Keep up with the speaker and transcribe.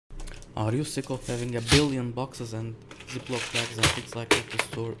Are you sick of having a billion boxes and Ziploc bags and things like that to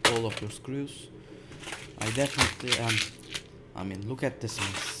store all of your screws? I definitely am. I mean, look at this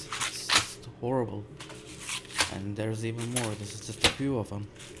mess. It's just horrible. And there's even more. This is just a few of them.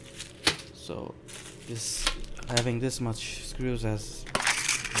 So, this having this much screws was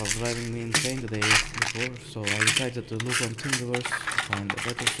driving me insane the day before. So I decided to look on Thingiverse to find a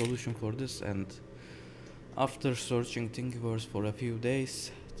better solution for this. And after searching Thingiverse for a few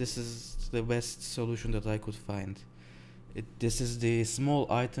days, this is the best solution that I could find. This is the small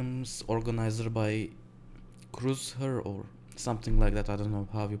items organizer by Kruzher or something like that. I don't know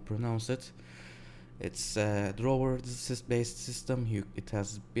how you pronounce it. It's a drawer-based system. It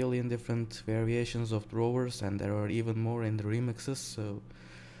has a billion different variations of drawers, and there are even more in the remixes. So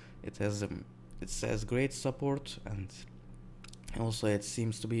it has great support, and also it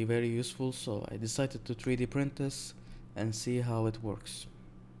seems to be very useful. So I decided to 3D print this and see how it works.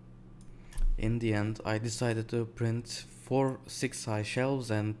 In the end, I decided to print 4 6-high shelves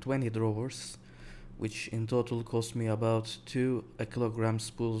and 20 drawers, which in total cost me about 2 kilogram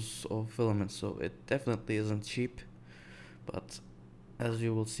spools of filament. So it definitely isn't cheap, but as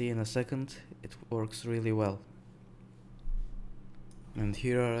you will see in a second, it works really well. And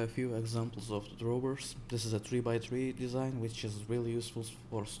here are a few examples of the drawers. This is a 3x3 design, which is really useful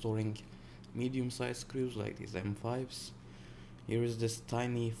for storing medium-sized screws like these M5s. Here is this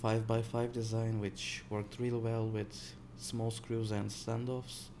tiny 5x5 design, which worked really well with small screws and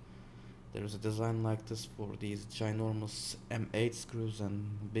standoffs. There's a design like this for these ginormous M8 screws and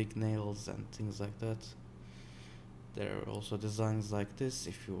big nails and things like that. There are also designs like this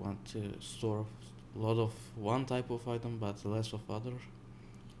if you want to store a lot of one type of item but less of other.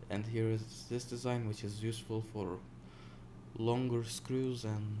 And here is this design, which is useful for longer screws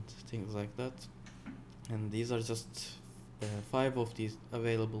and things like that. And these are just 5 of these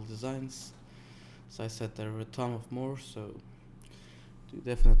available designs. As I said, there are a ton of more, so do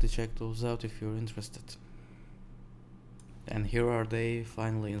definitely check those out if you're interested. And here are they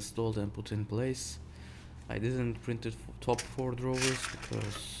finally installed and put in place. I didn't print it for top 4 drawers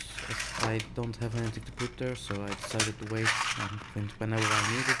because I don't have anything to put there, so I decided to wait and print whenever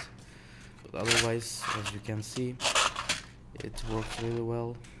I need it. But otherwise, as you can see, it works really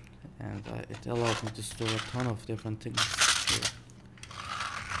well, and it allows me to store a ton of different things here.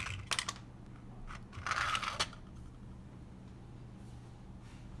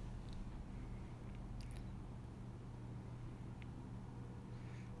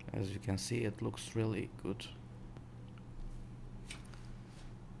 As you can see, it looks really good.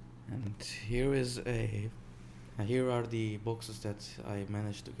 And here are the boxes that I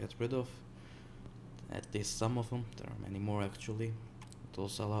managed to get rid of. At least some of them. There are many more actually. It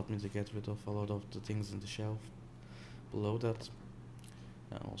also allowed me to get rid of a lot of the things in the shelf below that.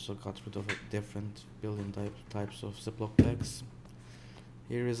 I also got rid of different billion types of Ziploc bags.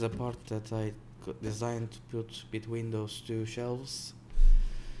 Here is a part that I designed to put between those 2 shelves.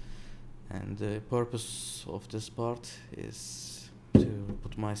 And the purpose of this part is to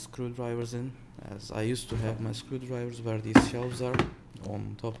put my screwdrivers in, as I used to have my screwdrivers where these shelves are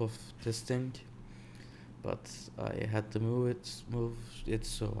on top of this thing, but I had to move it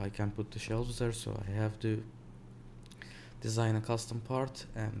so I can put the shelves there, so I have to design a custom part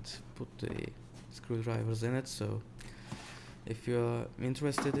and put the screwdrivers in it. So if you're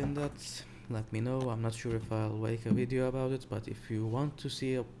interested in that, let me know. I'm not sure if I'll make a video about it, but if you want to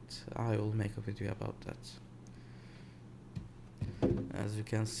see it, I will make a video about that. As you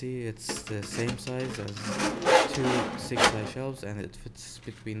can see, it's the same size as 2 6-high shelves, and it fits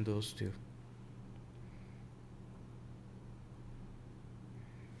between those 2.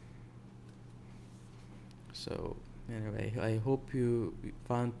 So anyway, I hope you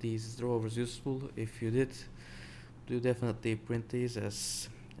found these drawers useful. If you did, do definitely print these, as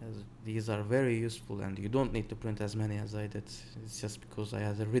these are very useful, and you don't need to print as many as I did. It's just because I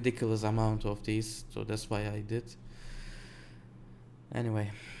had a ridiculous amount of these, so that's why I did.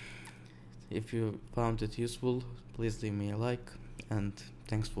 Anyway, if you found it useful, please leave me a like, and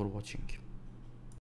thanks for watching.